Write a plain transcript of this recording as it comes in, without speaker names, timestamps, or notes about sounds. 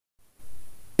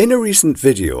In a recent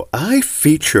video, I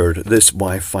featured this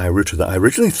Wi-Fi router that I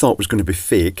originally thought was going to be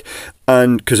fake,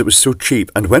 and because it was so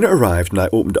cheap. And when it arrived and I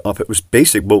opened it up, it was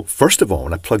basic. Well, first of all,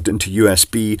 when I plugged it into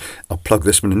USB, I'll plug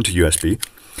this one into USB.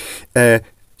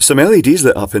 Some LEDs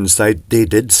lit up inside, they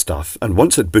did stuff, and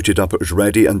once it booted up, it was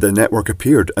ready, and the network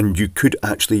appeared, and you could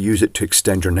actually use it to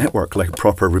extend your network like a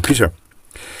proper repeater.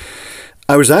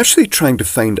 I was actually trying to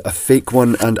find a fake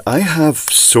one, and I have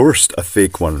sourced a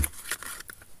fake one.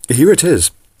 Here it is.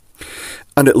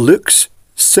 And it looks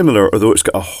similar, although it's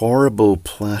got a horrible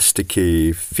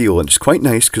plasticky feel. And it's quite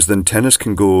nice because the antennas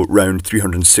can go round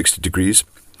 360 degrees.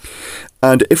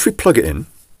 And if we plug it in,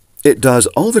 it does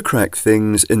all the correct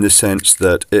things in the sense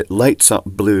that it lights up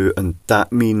blue, and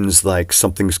that means like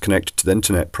something's connected to the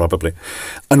internet probably.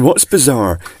 And what's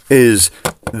bizarre is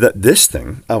that this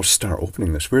thing, I'll start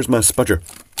opening this. Where's my spudger?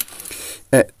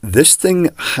 This thing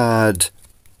had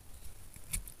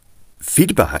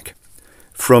feedback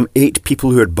from 8 people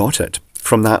who had bought it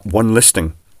from that one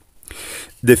listing.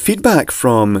 The feedback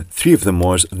from 3 of them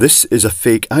was, this is a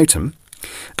fake item.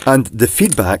 And the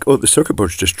feedback, oh, the circuit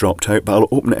board's just dropped out, but I'll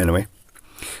open it anyway.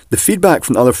 The feedback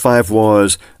from the other 5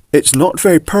 was, it's not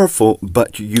very powerful,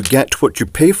 but you get what you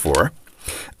pay for.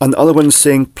 And the other one's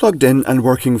saying, plugged in and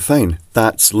working fine.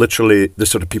 That's literally the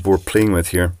sort of people we're playing with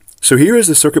here. So here is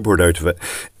the circuit board out of it.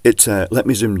 It's, let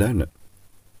me zoom down it.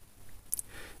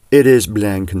 It is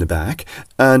blank in the back,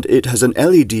 and it has an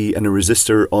LED and a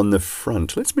resistor on the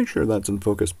front. Let's make sure that's in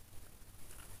focus.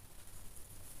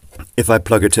 If I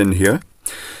plug it in here,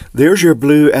 there's your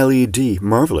blue LED.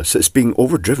 Marvellous. It's being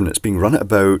overdriven. It's being run at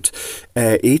about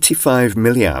 85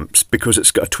 milliamps because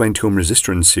it's got a 20 ohm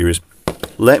resistor in series.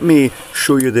 Let me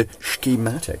show you the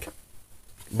schematic.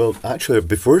 Well, actually,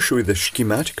 before I show you the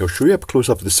schematic, I'll show you up close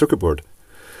up of the circuit board.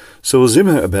 So we'll zoom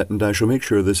out a bit, and I shall make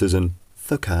sure this is in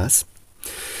focus.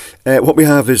 What we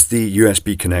have is the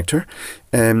USB connector,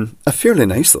 a fairly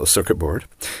nice little circuit board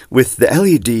with the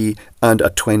LED and a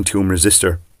 20 ohm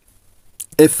resistor.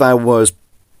 If I was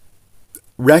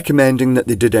recommending that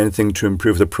they did anything to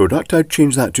improve the product, I'd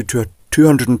change that to a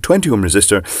 220 ohm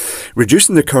resistor,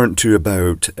 reducing the current to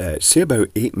about, say about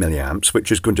 8 milliamps,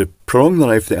 which is going to prolong the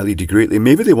life of the LED greatly.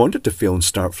 Maybe they want it to fail and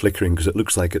start flickering because it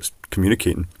looks like it's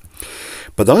communicating.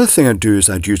 But the other thing I'd do is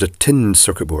I'd use a tin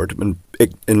circuit board and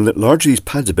enlarge these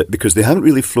pads a bit because they haven't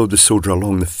really flowed the solder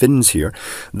along the fins here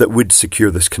that would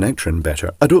secure this connector in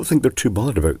better. I don't think they're too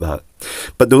bothered about that.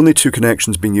 But the only 2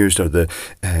 connections being used are the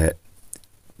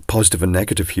positive and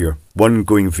negative here. One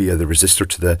going via the resistor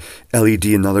to the LED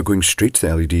and the other going straight to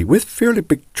the LED with fairly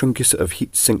big chunky sort of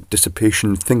heat sink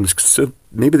dissipation things. So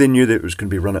maybe they knew that it was going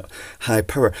to be run at high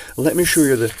power. Let me show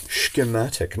you the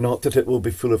schematic, not that it will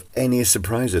be full of any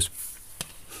surprises.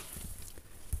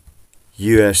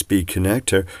 USB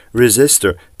connector,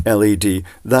 resistor, LED.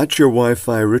 That's your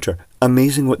Wi-Fi router.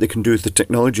 Amazing what they can do with the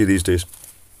technology these days.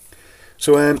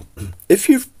 So if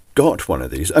you've got one of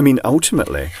these, I mean,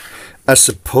 ultimately, I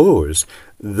suppose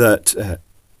that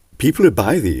people who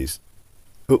buy these,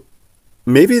 well,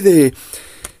 maybe they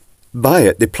buy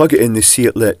it, they plug it in, they see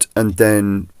it lit, and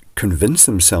then convince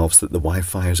themselves that the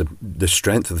Wi-Fi is the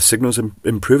strength of the signals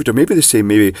improved, or maybe they say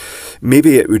maybe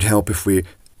it would help if we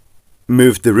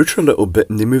moved the router a little bit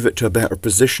and they move it to a better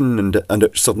position and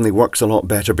it suddenly works a lot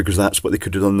better because that's what they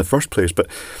could have done in the first place. But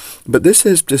this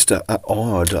is just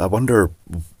odd. I wonder,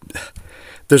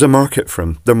 there's a market for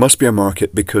them. There must be a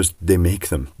market because they make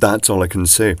them. That's all I can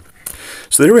say.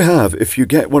 So there we have. If you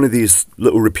get one of these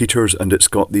little repeaters and it's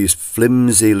got these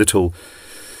flimsy little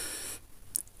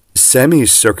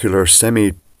semi-circular,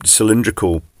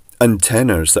 semi-cylindrical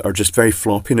antennas that are just very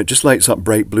floppy and it just lights up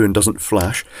bright blue and doesn't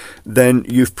flash, then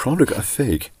you've probably got a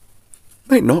fake.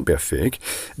 Might not be a fake.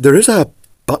 There is a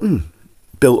button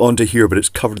built onto here, but it's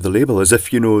covered the label as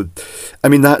if, you know, I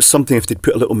mean, that's something if they'd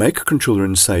put a little microcontroller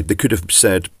inside, they could have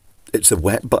said it's a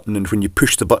wet button, and when you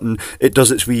push the button, it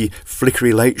does its wee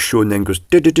flickery light show and then goes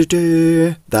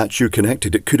da-da-da-da. That's you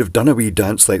connected. It could have done a wee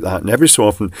dance like that, and every so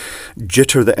often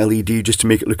jitter the LED just to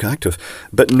make it look active.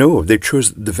 But no, they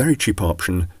chose the very cheap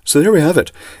option. So there we have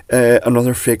it.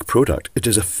 Another fake product. It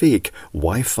is a fake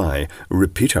Wi-Fi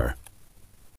repeater.